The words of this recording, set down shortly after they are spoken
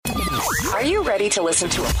Are you ready to listen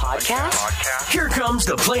to a podcast? Here comes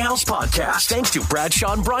the Playhouse Podcast, thanks to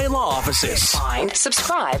Bradshaw and Bryan Law Offices. Find,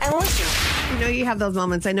 subscribe, and listen. You know, you have those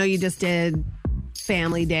moments. I know you just did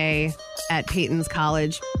Family Day at Peyton's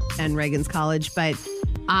College and Reagan's College, but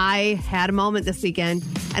I had a moment this weekend,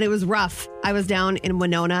 and it was rough. I was down in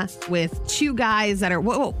Winona with two guys that are,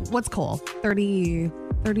 what's Cole? 32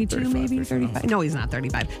 maybe? 35? No, he's not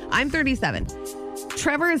 35. I'm 37.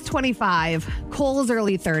 Trevor is 25. Cole's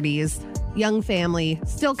early 30s. Young family,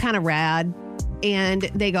 still kind of rad. And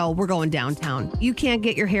they go, we're going downtown. You can't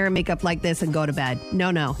get your hair and makeup like this and go to bed.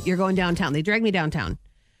 No, you're going downtown. They drag me downtown.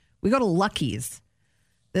 We go to Lucky's,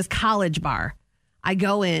 this college bar. I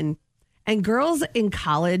go in, and girls in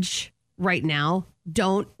college right now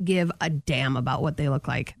don't give a damn about what they look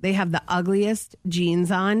like. They have the ugliest jeans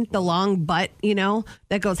on, the long butt,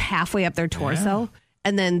 that goes halfway up their torso. Yeah.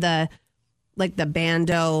 And then the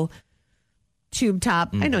bandeau tube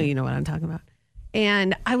top. I know you know what I'm talking about.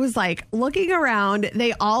 And I was like looking around.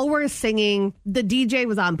 They all were singing. The DJ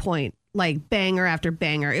was on point, like banger after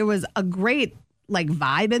banger. It was a great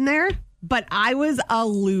vibe in there. But I was a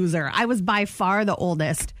loser. I was by far the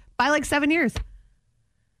oldest by 7 years.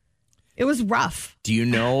 It was rough. Do you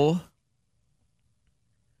know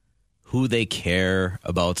who they care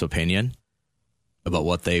about's opinion about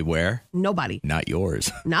what they wear? Nobody. Not yours.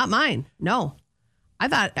 Not mine. No. I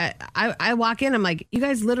thought I walk in. I'm like, you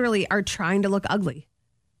guys literally are trying to look ugly.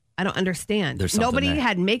 I don't understand. Nobody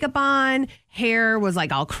had makeup on. Hair was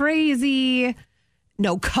all crazy.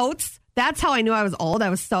 No coats. That's how I knew I was old. I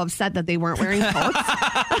was so upset that they weren't wearing coats.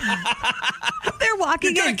 They're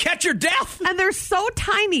walking You're going to catch your death. And they're so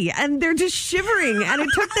tiny, and they're just shivering. And it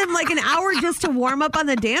took them an hour just to warm up on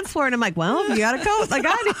the dance floor. And I'm like, well, you got a coat like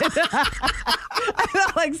I did. I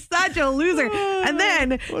felt like such a loser. And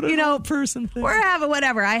then, person thing. We're having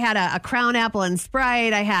whatever. I had a Crown Apple and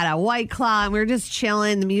Sprite. I had a White Claw, and we were just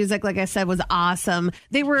chilling. The music, like I said, was awesome.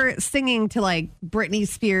 They were singing to Britney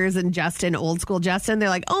Spears and Justin, old school Justin. They're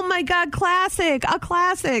like, oh my God, classic, a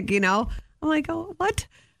classic, I'm like, oh, what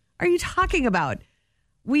are you talking about?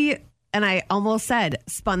 And I almost said,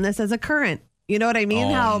 spun this as a current. You know what I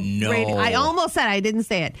mean? Oh, no. I almost said, I didn't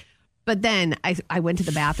say it. But then I went to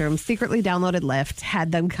the bathroom, secretly downloaded Lyft,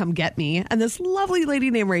 had them come get me. And this lovely lady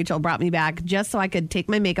named Rachel brought me back just so I could take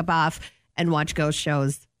my makeup off and watch ghost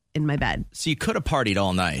shows in my bed. So you could have partied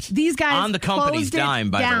all night. These guys on the company's dime,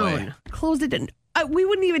 by the way. Closed it down. We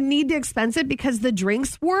wouldn't even need to expense it because the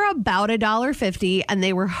drinks were about $1.50 and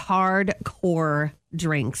they were hardcore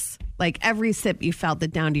drinks. Every sip, you felt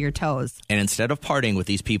it down to your toes. And instead of partying with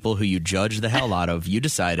these people who you judge the hell out of, you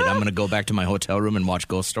decided I'm going to go back to my hotel room and watch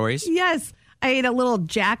ghost stories? Yes. I ate a little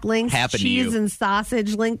Jack Link's cheese and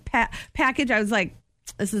sausage link package. I was like,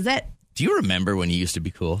 this is it. Do you remember when you used to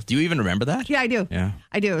be cool? Do you even remember that? Yeah, I do. Yeah.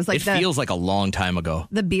 I do. It was it feels like a long time ago.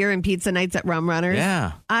 The beer and pizza nights at Rum Runners.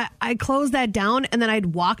 Yeah. I closed that down, and then I'd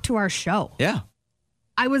walk to our show. Yeah.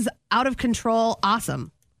 I was out of control.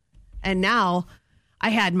 Awesome. And now I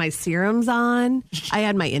had my serums on. I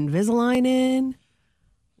had my Invisalign in.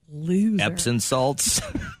 Loser. Epsom salts.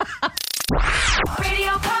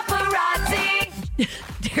 Radio Paparazzi.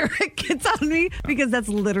 Derek gets on me because that's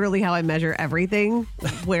literally how I measure everything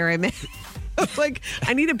where I'm in.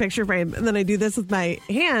 I need a picture frame, and then I do this with my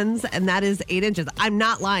hands, and that is 8 inches. I'm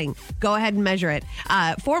not lying. Go ahead and measure it.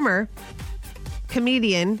 Former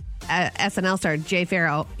comedian, SNL star Jay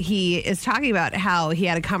Farrow, he is talking about how he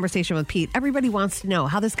had a conversation with Pete. Everybody wants to know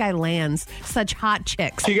how this guy lands such hot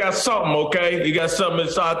chicks. He got something, okay? He got something.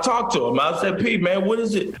 So I talked to him. I said, Pete, man, what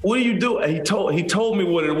is it? What do you do? And he told me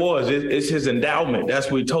what it was. It's his endowment. That's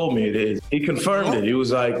what he told me it is. He confirmed it. He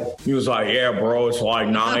was like, yeah, bro, it's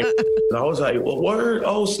 9. And I was like, well, word?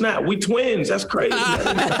 Oh, snap. We twins. That's crazy.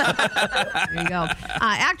 There you go.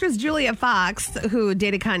 Actress Julia Fox, who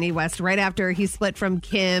dated Kanye West right after he split from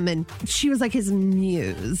Kim, and she was his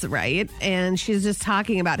muse, right? And she's just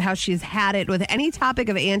talking about how she's had it with any topic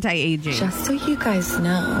of anti-aging. Just so you guys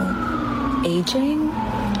know, aging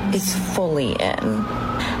is fully in.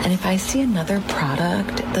 And if I see another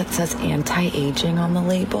product that says anti-aging on the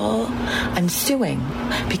label, I'm suing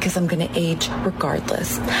because I'm going to age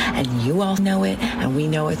regardless. And you all know it, and we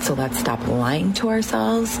know it, so let's stop lying to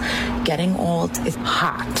ourselves. Getting old is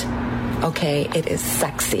hot. Okay, it is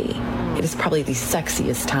sexy. It is probably the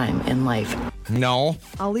sexiest time in life. No.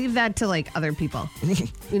 I'll leave that to other people.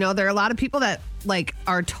 There are a lot of people that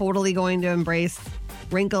are totally going to embrace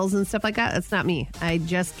wrinkles and stuff like that. That's not me. I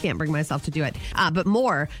just can't bring myself to do it. But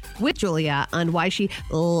more with Julia on why she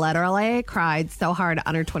literally cried so hard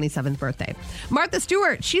on her 27th birthday. Martha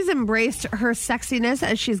Stewart, she's embraced her sexiness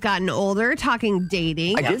as she's gotten older, talking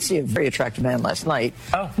dating. I did see a very attractive man last night.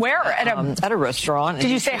 Oh. Where? At a restaurant. Did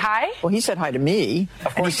you say hi? Well, he said hi to me.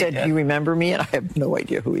 Of course and he said, he did. "Do you remember me?" And I have no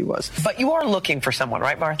idea who he was. But you are looking for someone,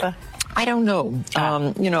 right, Martha? I don't know.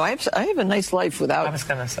 I have a nice life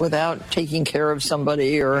without taking care of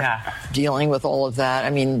somebody or dealing with all of that. I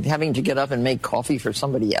mean, having to get up and make coffee for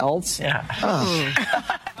somebody else. Yeah.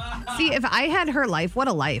 See, if I had her life, what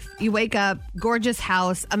a life. You wake up, gorgeous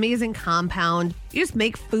house, amazing compound. You just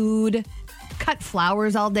make food, cut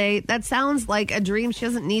flowers all day. That sounds like a dream. She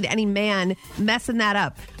doesn't need any man messing that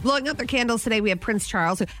up. Blowing up their candles today, we have Prince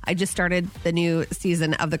Charles. I just started the new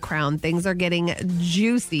season of The Crown. Things are getting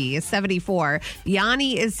juicy. 74.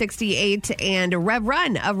 Yanni is 68. And Rev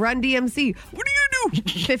Run of Run DMC. What do you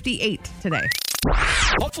do? 58 today.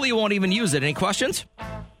 Hopefully you won't even use it. Any questions?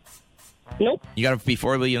 Nope. You got to,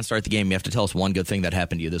 before we even start the game, you have to tell us one good thing that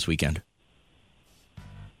happened to you this weekend.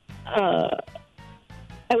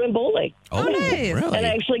 I went bowling. Oh, nice. Really? And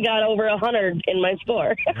I actually got over 100 in my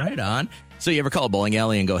score. Right on. So you ever call a bowling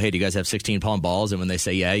alley and go, hey, do you guys have 16-pound balls? And when they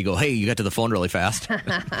say yeah, you go, hey, you got to the phone really fast.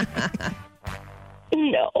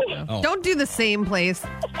 No. Oh. Don't do the same place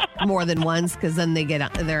more than once because then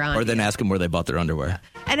they're on. Or then ask them where they bought their underwear.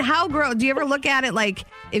 And how gross, do you ever look at it like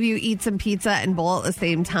if you eat some pizza and bowl at the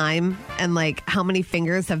same time and like how many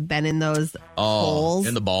fingers have been in those bowls?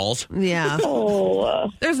 In the balls? Yeah.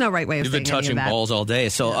 There's no right way of You've saying been touching any of that. balls all day.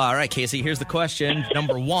 So, all right, Casey, here's the question.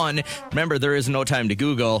 Number one, remember, there is no time to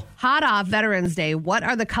Google. Hot off Veterans Day, what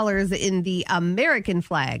are the colors in the American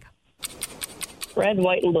flag? Red,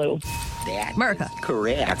 white, and blue. America.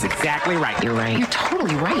 Correct. That's exactly right. You're right. You're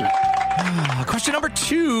totally right. Question number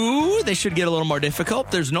two. They should get a little more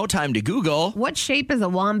difficult. There's no time to Google. What shape is a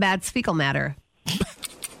wombat's fecal matter?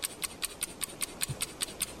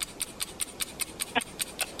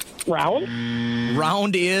 Round?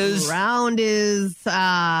 Round is not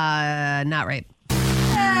right.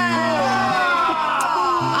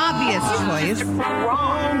 Obvious choice.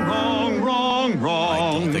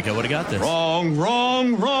 I don't think I would have got this. Wrong.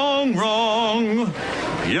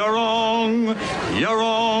 You're wrong.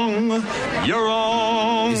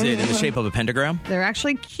 Is it in the shape of a pentagram? They're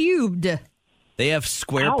actually cubed. They have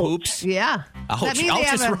square poops? Yeah. Ouch, That means they ouch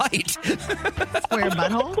have is a right. square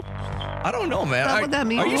butthole? I don't know, man. Is that what that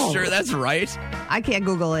means? Are you sure that's right? I can't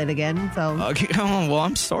Google it again, so. Okay. Oh, well,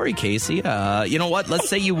 I'm sorry, Casey. You know what? Let's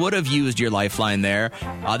say you would have used your lifeline there.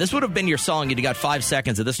 This would have been your song. You'd got 5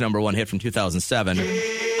 seconds of this number one hit from 2007.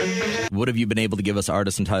 Would have you been able to give us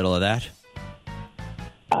artist and title of that?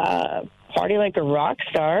 Party Like a Rock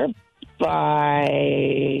Star by...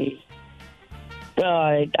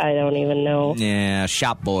 I don't even know. Yeah,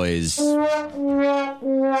 Shop Boys. It's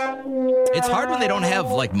hard when they don't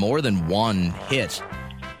have, like, more than one hit.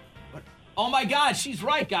 Oh, my God, she's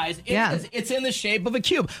right, guys. It's in the shape of a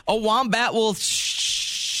cube. A wombat will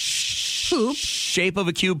poop. Shape of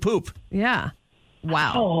a cube poop. Yeah.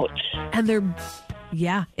 Wow. Ouch. And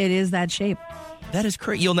it is that shape. That is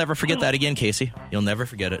crazy. You'll never forget that again, Casey. You'll never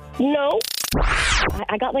forget it. No.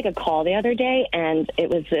 I got like a call the other day, and it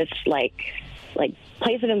was this like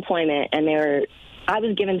place of employment, and I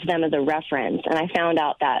was given to them as a reference, and I found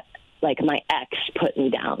out that like my ex put me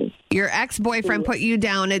down. Your ex-boyfriend put you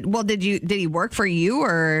down. Did he work for you,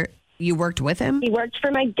 or you worked with him? He worked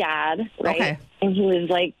for my dad, right? Okay. And he was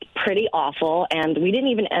like pretty awful, and we didn't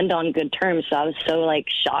even end on good terms, so I was so like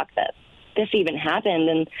shocked that this even happened.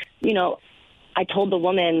 And I told the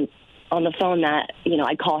woman on the phone that,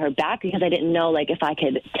 I'd call her back because I didn't know, like, if I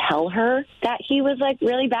could tell her that he was, like,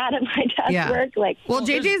 really bad at my dad's work. Like, well,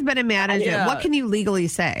 JJ's been a manager. Yeah. What can you legally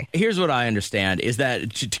say? Here's what I understand is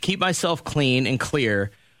that to keep myself clean and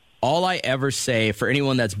clear, all I ever say for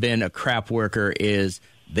anyone that's been a crap worker is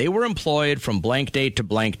they were employed from blank date to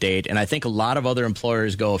blank date. And I think a lot of other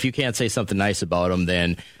employers go, if you can't say something nice about them,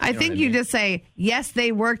 then... I think you just say, yes,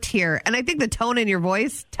 they worked here. And I think the tone in your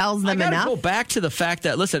voice tells them enough. I go back to the fact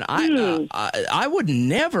that, listen, I would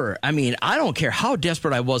never, I don't care how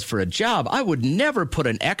desperate I was for a job, I would never put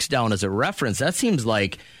an ex down as a reference. That seems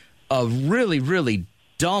like a really, really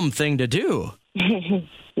dumb thing to do.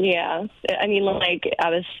 Yeah. I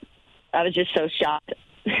was just so shocked.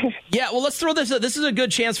 Yeah, well, let's throw this. This is a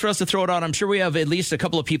good chance for us to throw it on. I'm sure we have at least a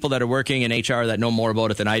couple of people that are working in HR that know more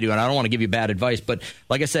about it than I do, and I don't want to give you bad advice, but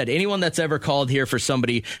like I said, anyone that's ever called here for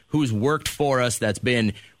somebody who's worked for us that's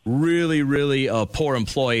been really, really a poor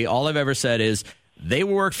employee, all I've ever said is they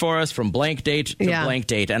worked for us from blank date to blank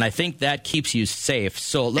date, and I think that keeps you safe.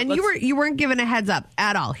 So, you weren't given a heads up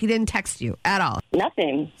at all. He didn't text you at all.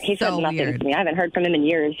 Nothing. He said nothing weird. to me. I haven't heard from him in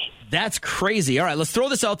years. That's crazy. All right, let's throw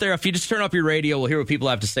this out there. If you just turn up your radio, we'll hear what people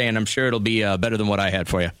have to say, and I'm sure it'll be better than what I had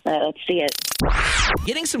for you. Let's see it.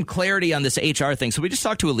 Getting some clarity on this HR thing. So we just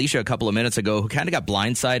talked to Alicia a couple of minutes ago, who kind of got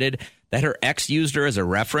blindsided that her ex used her as a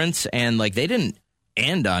reference, and like they didn't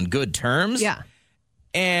end on good terms. Yeah.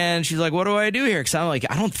 And she's like, what do I do here? Because I'm like,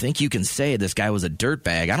 I don't think you can say this guy was a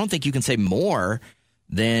dirtbag. I don't think you can say more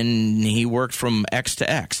than he worked from X to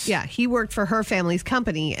X. Yeah, he worked for her family's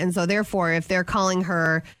company. And so therefore, if they're calling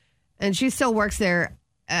her and she still works there,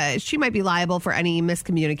 she might be liable for any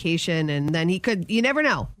miscommunication. And then you never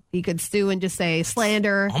know. He could sue and just say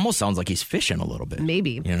slander. Almost sounds like he's fishing a little bit.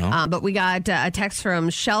 Maybe. You know? But we got a text from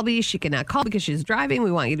Shelby. She cannot call because she's driving.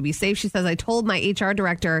 We want you to be safe. She says, I told my HR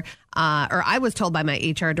director, or I was told by my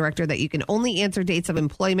HR director that you can only answer dates of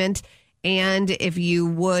employment and if you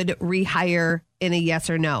would rehire in a yes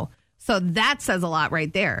or no. So that says a lot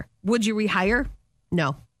right there. Would you rehire?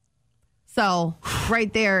 No. So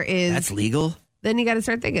right there is... That's legal? Then you got to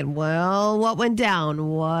start thinking, well, what went down?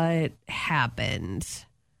 What happened?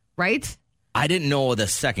 Right? I didn't know the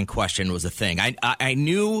second question was a thing. I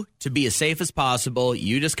knew to be as safe as possible.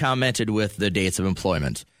 You just commented with the dates of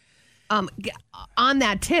employment. On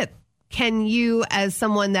that tip, can you, as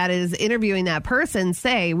someone that is interviewing that person,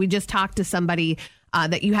 say, we just talked to somebody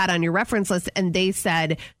that you had on your reference list and they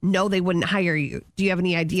said, no, they wouldn't hire you. Do you have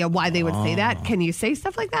any idea why they would say that? Can you say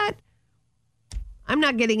stuff like that? I'm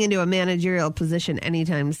not getting into a managerial position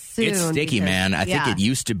anytime soon. It's sticky, man. I think it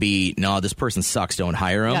used to be, no, this person sucks, don't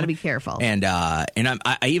hire him. Got to be careful. And I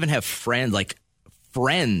even have friends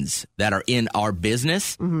that are in our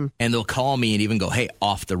business, and they'll call me and even go, hey,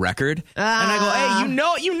 off the record. And I go,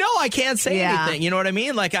 hey, you know I can't say anything. You know what I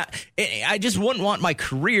mean? Like, I just wouldn't want my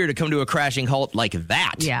career to come to a crashing halt like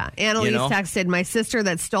that. Yeah. Annalise texted, my sister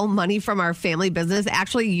that stole money from our family business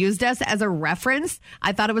actually used us as a reference.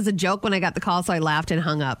 I thought it was a joke when I got the call, so I laughed and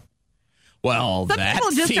hung up. Well, that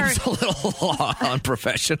seems a little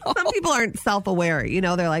unprofessional. Some people aren't self-aware.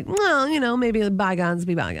 They're like, well, maybe bygones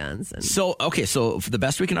be bygones. And so the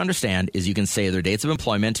best we can understand is you can say their dates of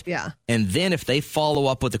employment. Yeah. And then if they follow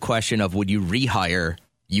up with the question of would you rehire,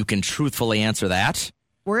 you can truthfully answer that.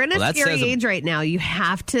 We're in a scary age right now. You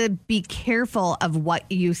have to be careful of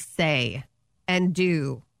what you say and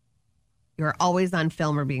do. You're always on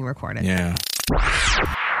film or being recorded. Yeah.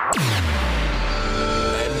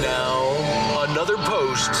 Another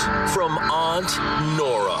post from Aunt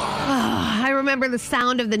Nora. I remember the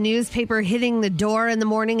sound of the newspaper hitting the door in the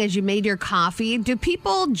morning as you made your coffee. Do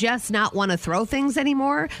people just not want to throw things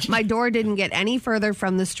anymore? My door didn't get any further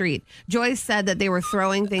from the street. Joyce said that they were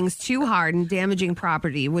throwing things too hard and damaging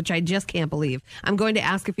property, which I just can't believe. I'm going to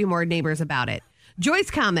ask a few more neighbors about it. Joyce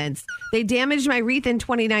comments, they damaged my wreath in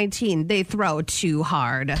 2019. They throw too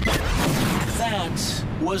hard. That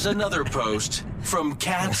was another post from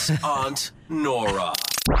Cat's Aunt Nora.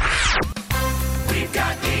 We've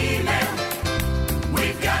got email.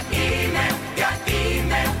 We've got email. Got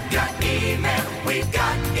email. Got email. We've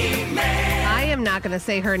got email. I am not going to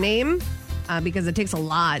say her name because it takes a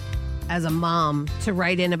lot as a mom to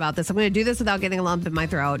write in about this. I'm going to do this without getting a lump in my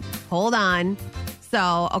throat. Hold on.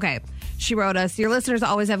 So, okay. She wrote us, your listeners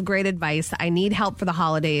always have great advice. I need help for the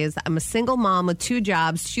holidays. I'm a single mom with 2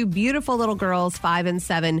 jobs, 2 beautiful little girls, 5 and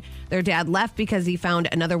 7. Their dad left because he found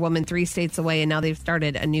another woman 3 states away, and now they've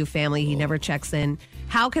started a new family. He never checks in.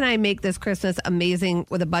 How can I make this Christmas amazing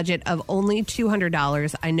with a budget of only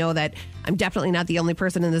 $200? I know that I'm definitely not the only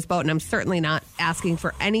person in this boat, and I'm certainly not asking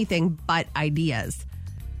for anything but ideas.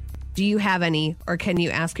 Do you have any, or can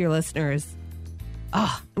you ask your listeners?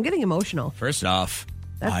 Oh, I'm getting emotional. First off,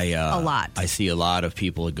 that's a lot. I see a lot of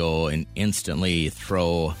people go and instantly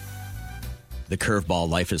throw the curveball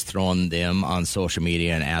life has thrown them on social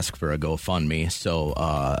media and ask for a GoFundMe. So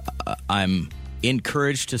I'm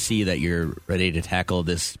encouraged to see that you're ready to tackle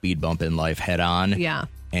this speed bump in life head on. Yeah.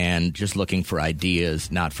 And just looking for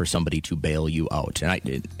ideas, not for somebody to bail you out.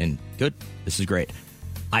 And good. This is great.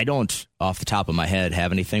 I don't, off the top of my head,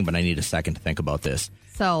 have anything, but I need a second to think about this.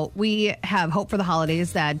 So we have Hope for the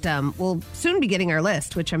Holidays that will soon be getting our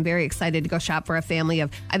list, which I'm very excited to go shop for a family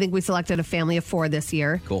of, I think we selected a family of 4 this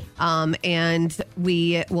year. Cool. And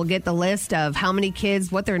we will get the list of how many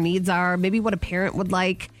kids, what their needs are, maybe what a parent would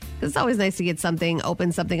like. It's always nice to get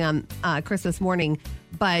open something on Christmas morning.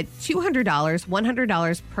 But $200,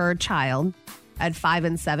 $100 per child at 5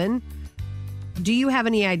 and 7. Do you have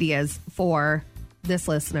any ideas for this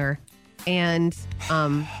listener? And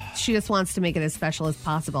she just wants to make it as special as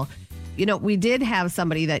possible. we did have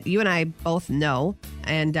somebody that you and I both know,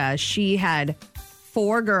 and she had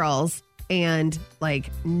 4 girls and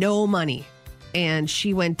like no money. And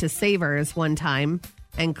she went to Savers one time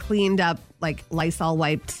and cleaned up, like Lysol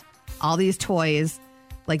wiped all these toys,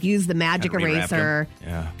 like used the magic eraser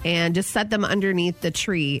and just set them underneath the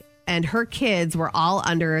tree. And her kids were all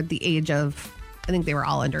under the age of, I think they were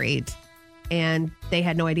all under 8. And they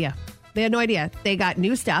had no idea. They got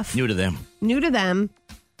new stuff. New to them.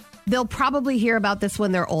 They'll probably hear about this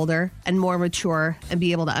when they're older and more mature and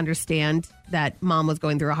be able to understand that mom was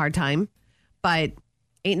going through a hard time. But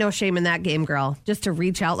ain't no shame in that game, girl. Just to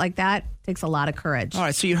reach out like that takes a lot of courage. All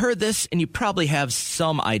right, so you heard this, and you probably have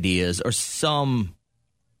some ideas or some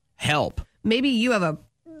help. Maybe you have a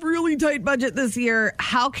really tight budget this year.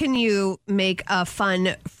 How can you make a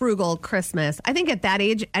fun, frugal Christmas? I think at that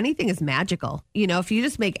age, anything is magical. If you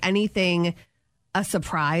just make anything a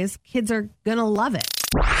surprise, kids are going to love it.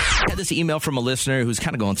 I had this email from a listener who's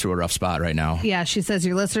kind of going through a rough spot right now. Yeah, she says,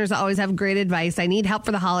 your listeners always have great advice. I need help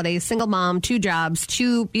for the holidays. Single mom, 2 jobs,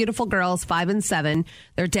 2 beautiful girls, 5 and 7.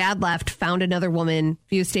 Their dad left, found another woman,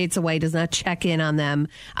 few states away, does not check in on them.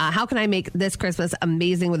 How can I make this Christmas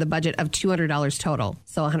amazing with a budget of $200 total?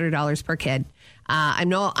 So $100 per kid. I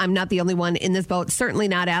know I'm not the only one in this boat, certainly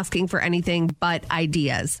not asking for anything but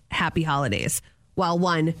ideas. Happy holidays. Well,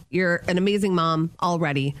 1, you're an amazing mom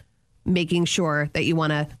already, making sure that you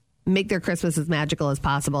want to make their Christmas as magical as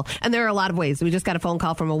possible. And there are a lot of ways. We just got a phone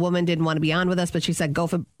call from a woman, didn't want to be on with us, but she said,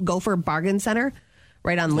 go for Bargain Center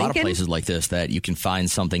right on Lincoln. A lot of places like this that you can find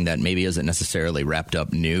something that maybe isn't necessarily wrapped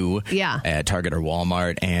up new at Target or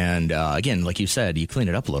Walmart. And again, like you said, you clean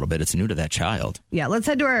it up a little bit. It's new to that child. Yeah, let's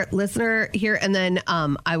head to our listener here. And then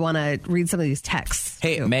I want to read some of these texts.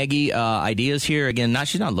 Hey, too. Maggie, ideas here. Again,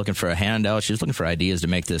 she's not looking for a handout. She's looking for ideas to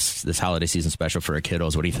make this holiday season special for her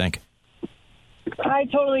kiddos. What do you think? I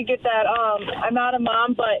totally get that. I'm not a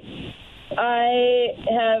mom, but I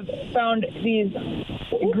have found these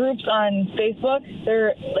groups on Facebook.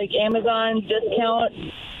 They're like Amazon discount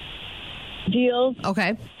deals. Okay.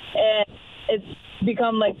 And it's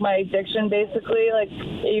become like my addiction, basically. Like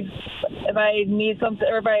if I need something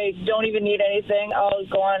or if I don't even need anything, I'll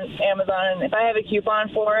go on Amazon. And if I have a coupon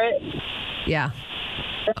for it. Yeah.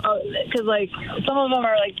 Because like some of them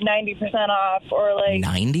are like 90% off or like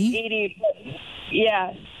 90? 80.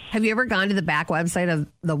 Yeah. Have you ever gone to the back website of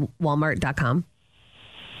the Walmart.com?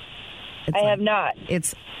 I have not.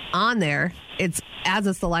 It's on there. It's as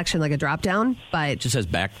a selection, like a drop down, but it just says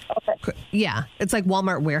back. Okay. Yeah. It's like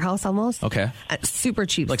Walmart warehouse almost. Okay. Super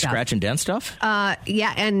cheap like stuff. Like scratch and dent stuff?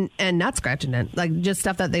 Yeah. And not scratch and dent, like just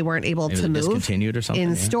stuff that they weren't able to move. Discontinued or something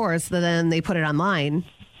in stores. So then they put it online.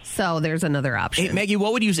 So there's another option. Hey, Maggie,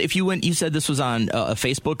 what would you, if you went, you said this was on a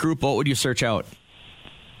Facebook group, what would you search out?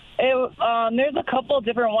 There's a couple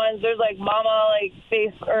different ones. There's like Mama like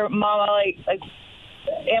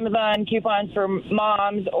Amazon coupons for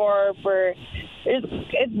moms or for there's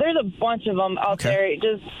a bunch of them out there.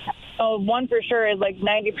 Just one for sure is like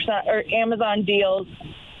 90% or Amazon deals.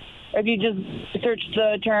 If you just search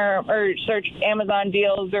the term or search Amazon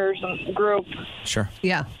deals or some group. Sure.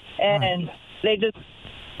 Yeah. And they just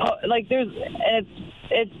like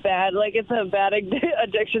it's bad. Like it's a bad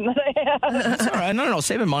addiction that I have. It's all right. No.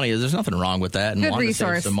 Saving money there's nothing wrong with that. And good resource.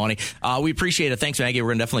 To save some money. We appreciate it. Thanks, Maggie. We're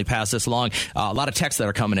gonna definitely pass this along. A lot of texts that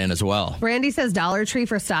are coming in as well. Brandy says Dollar Tree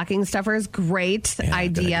for stocking stuffers. Great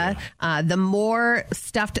idea. The more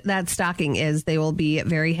stuffed that stocking is, they will be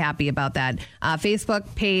very happy about that.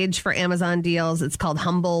 Facebook page for Amazon deals. It's called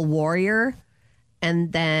Humble Warrior.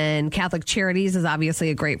 And then Catholic Charities is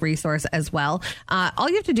obviously a great resource as well. All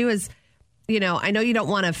you have to do is, I know you don't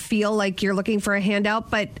want to feel like you're looking for a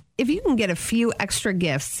handout, but if you can get a few extra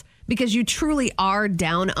gifts because you truly are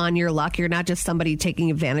down on your luck, you're not just somebody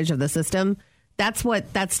taking advantage of the system. That's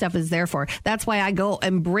what that stuff is there for. That's why I go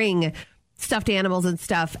and bring stuffed animals and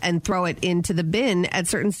stuff and throw it into the bin at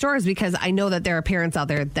certain stores because I know that there are parents out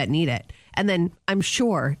there that need it. And then I'm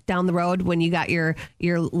sure down the road when you got your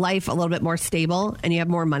life a little bit more stable and you have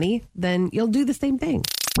more money, then you'll do the same thing.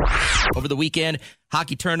 Over the weekend,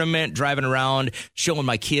 hockey tournament, driving around, showing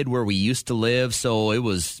my kid where we used to live. So it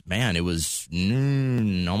was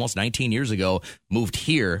almost 19 years ago, moved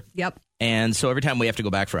here. Yep. And so every time we have to go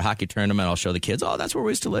back for a hockey tournament, I'll show the kids, that's where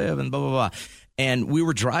we used to live and blah, blah, blah. And we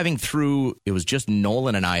were driving through, it was just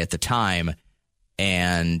Nolan and I at the time.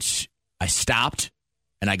 And I stopped.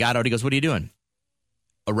 And I got out. He goes, what are you doing?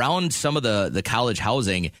 Around some of the college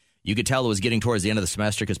housing, you could tell it was getting towards the end of the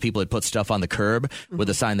semester because people had put stuff on the curb with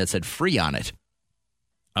a sign that said free on it.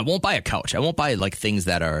 I won't buy a couch. I won't buy like things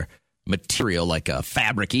that are material, like a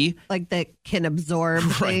fabric-y. Like that can absorb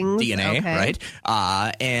things. DNA, okay.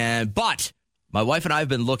 right? But my wife and I have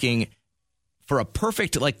been looking for a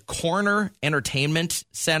perfect like corner entertainment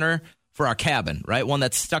center for our cabin, right? One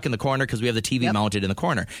that's stuck in the corner because we have the TV mounted in the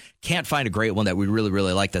corner. Can't find a great one that we really,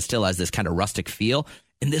 really like that still has this kind of rustic feel.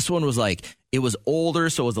 And this one was like, it was older,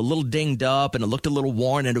 so it was a little dinged up and it looked a little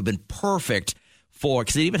worn, and it would have been perfect for,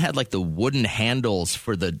 because it even had like the wooden handles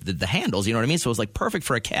for the handles, you know what I mean? So it was like perfect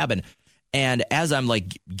for a cabin. And as I'm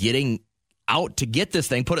like getting out to get this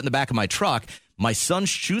thing, put it in the back of my truck, my son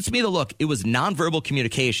shoots me the look. It was nonverbal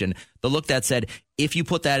communication. The look that said, if you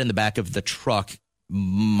put that in the back of the truck,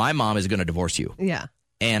 my mom is going to divorce you. Yeah.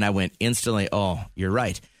 And I went instantly, oh, you're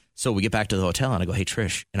right. So we get back to the hotel and I go, hey,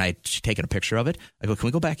 Trish, and she's taken a picture of it. I go, can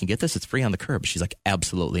we go back and get this? It's free on the curb. She's like,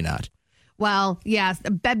 absolutely not. Well, yes,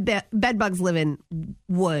 bed bugs live in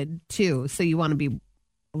wood too, so you want to be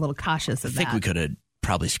a little cautious of that. I think we could have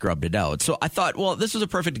probably scrubbed it out. So I thought, well, this was a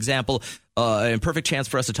perfect example, and perfect chance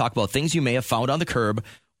for us to talk about things you may have found on the curb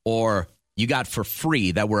or you got for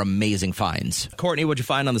free that were amazing finds. Courtney, what'd you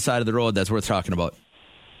find on the side of the road that's worth talking about?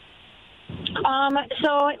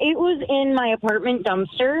 So it was in my apartment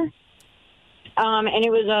dumpster, and it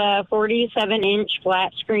was a 47-inch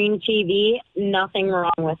flat screen TV. Nothing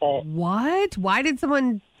wrong with it. What? Why did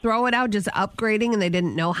someone throw it out, just upgrading, and they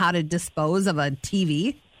didn't know how to dispose of a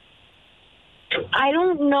TV? I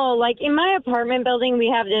don't know. Like, in my apartment building, we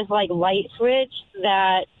have this, like, light switch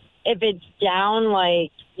that if it's down,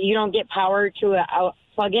 like, you don't get power to a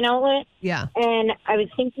plug-in outlet. Yeah. And I was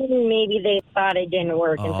thinking maybe they thought it didn't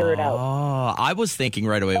work and threw it out. Oh, I was thinking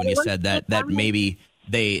right away when you said that maybe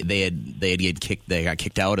they got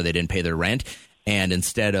kicked out or they didn't pay their rent, and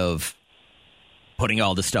instead of putting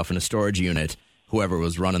all this stuff in a storage unit, whoever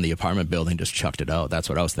was running the apartment building just chucked it out. That's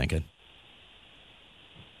what I was thinking.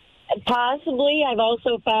 Possibly. I've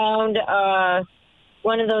also found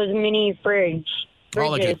one of those mini fridges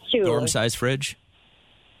like a too. dorm-size fridge?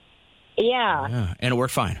 Yeah. And it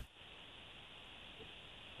worked fine.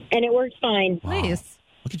 And it works fine. Wow. Nice.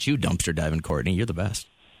 Look at you dumpster diving, Courtney. You're the best.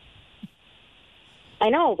 I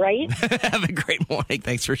know, right? Have a great morning.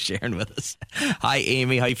 Thanks for sharing with us. Hi,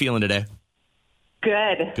 Amy. How you feeling today?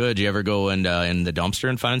 Good. Good. You ever go in the dumpster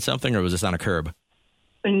and find something, or was this on a curb?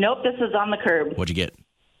 Nope, this is on the curb. What'd you get?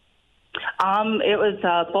 It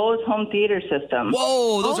was Bose home theater system.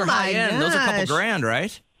 Whoa, those are high end. Those are a couple grand,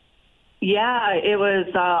 right? Yeah, it was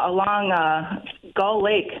along Gull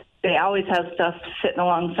Lake. They always have stuff sitting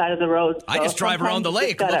alongside of the road. So I just drive around the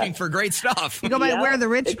lake looking for great stuff. You go by where the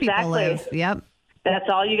rich people live. Yep. That's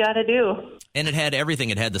all you got to do. And it had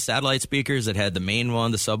everything. It had the satellite speakers. It had the main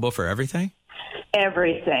one, the subwoofer, everything?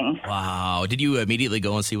 Everything. Wow. Did you immediately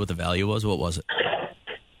go and see what the value was? What was it?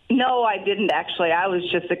 No, I didn't actually. I was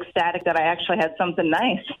just ecstatic that I actually had something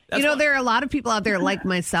nice. There are a lot of people out there like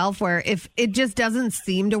myself where if it just doesn't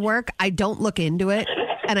seem to work, I don't look into it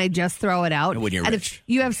and I just throw it out. When you're and rich. if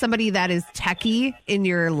you have somebody that is techie in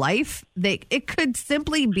your life, it could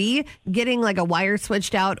simply be getting like a wire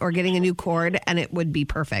switched out or getting a new cord, and it would be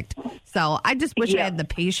perfect. So I just wish I had the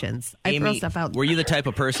patience. I throw Amy, stuff out. Were you the type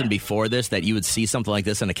of person before this that you would see something like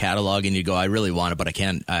this in a catalog and you'd go, I really want it, but I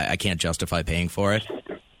can't justify paying for it?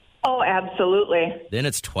 Oh, absolutely. Then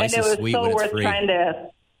it's twice and as sweet when it was it's so free. worth trying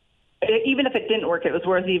to, even if it didn't work, it was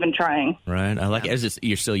worth even trying. Right. I like it.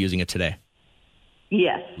 You're still using it today.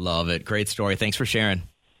 Yes. Love it. Great story. Thanks for sharing.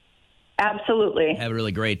 Absolutely. Have a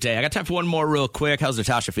really great day. I got time for one more real quick. How's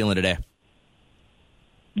Natasha feeling today?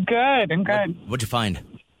 Good. I'm good. What'd you find?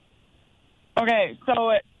 Okay,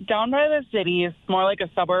 so down by the city, it's more like a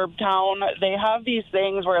suburb town. They have these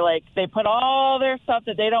things where, like, they put all their stuff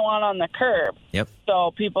that they don't want on the curb. Yep.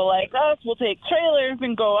 So people like us will take trailers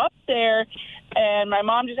and go up there. And my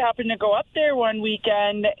mom just happened to go up there one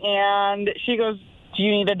weekend, and she goes, do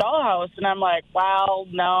you need a dollhouse? And I'm like, well,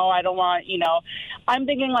 no, I don't want, I'm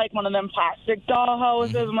thinking like one of them plastic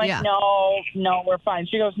dollhouses. I'm like, no, we're fine.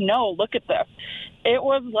 She goes, no, look at this. It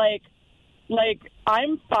was like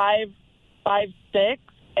I'm 5'6",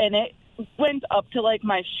 and it went up to like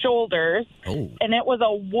my shoulders. Oh. And it was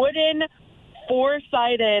a wooden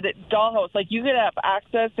 4-sided dollhouse. Like, you could have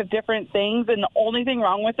access to different things, and the only thing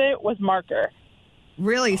wrong with it was marker.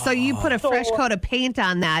 Really? So you put a fresh coat of paint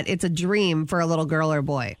on that. It's a dream for a little girl or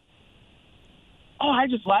boy. Oh, I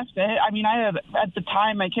just left it. I mean, at the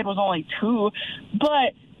time, my kid was only 2,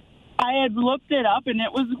 but I had looked it up, and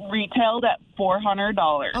it was retailed at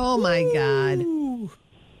 $400. Oh, my God.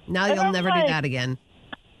 Now And you'll I'm never like, do that again.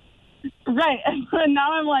 Right. And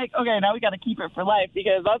now I'm like, okay, now we got to keep it for life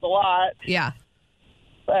because that's a lot. Yeah.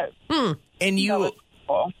 But And you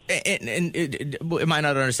wonderful. And am I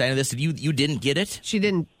not understanding this? You didn't get it? She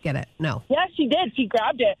didn't get it. No. Yeah, she did. She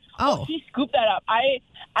grabbed it. Oh. She scooped that up. I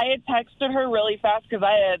had texted her really fast because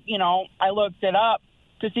I looked it up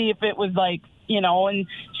to see if it was like, and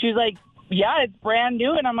she was like, yeah, it's brand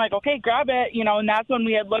new. And I'm like, okay, grab it, and that's when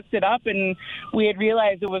we had looked it up and we had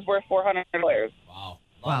realized it was worth $400.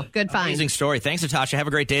 Wow, good find. Amazing story. Thanks, Natasha. Have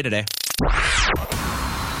a great day today.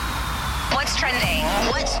 What's trending?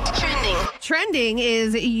 What's trending? Trending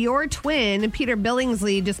is your twin, Peter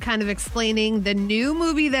Billingsley, just kind of explaining the new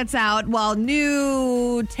movie that's out. Well,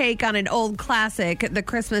 new take on an old classic, The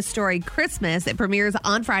Christmas Story Christmas. It premieres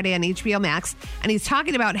on Friday on HBO Max. And he's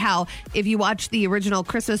talking about how if you watch the original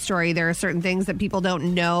Christmas story, there are certain things that people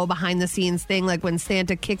don't know behind the scenes thing, like when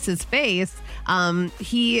Santa kicks his face.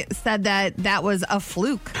 He said that was a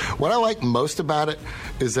fluke. What I like most about it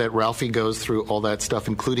is that Ralphie goes through all that stuff,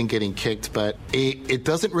 including getting kicked, but it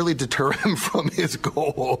doesn't really deter him from his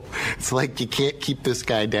goal. It's like you can't keep this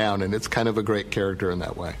guy down, and it's kind of a great character in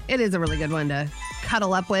that way. It is a really good one to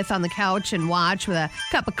cuddle up with on the couch and watch with a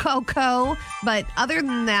cup of cocoa. But other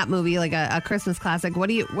than that movie, like a Christmas classic, what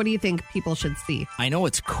do you think people should see? I know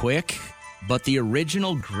it's quick, but the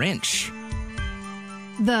original Grinch.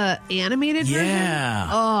 The animated version? Yeah.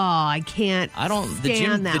 Oh, I can't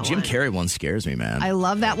stand that The Jim one. Carrey one scares me, man. I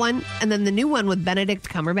love that one. And then the new one with Benedict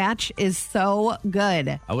Cumberbatch is so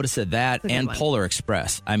good. I would have said that and Polar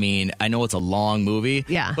Express. I mean, I know it's a long movie.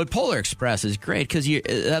 Yeah. But Polar Express is great because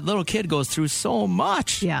that little kid goes through so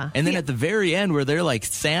much. Yeah. And then at the very end where they're like,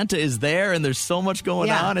 Santa is there and there's so much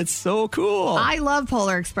going on. It's so cool. I love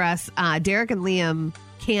Polar Express. Derek and Liam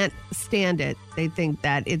can't stand it. They think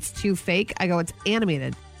that it's too fake. I go, it's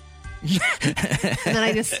animated. And then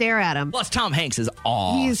I just stare at him. Plus, Tom Hanks is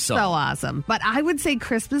awesome. He's so awesome. But I would say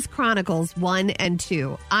Christmas Chronicles 1 and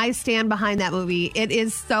 2. I stand behind that movie. It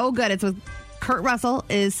is so good. It's with Kurt Russell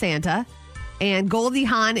is Santa. And Goldie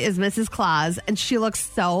Hawn is Mrs. Claus. And she looks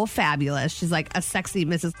so fabulous. She's like a sexy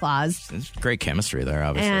Mrs. Claus. It's great chemistry there,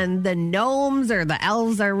 obviously. And the gnomes or the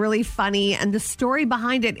elves are really funny. And the story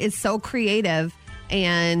behind it is so creative.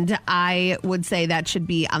 And I would say that should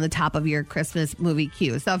be on the top of your Christmas movie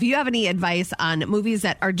queue. So if you have any advice on movies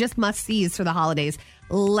that are just must-sees for the holidays,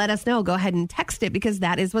 let us know. Go ahead and text it because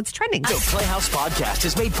that is what's trending. The Playhouse Podcast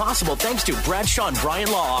is made possible thanks to Bradshaw and Bryan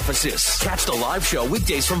Law Offices. Catch the live show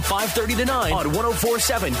weekdays from 5:30 to 9 on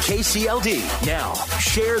 104.7 KCLD. Now,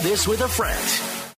 share this with a friend.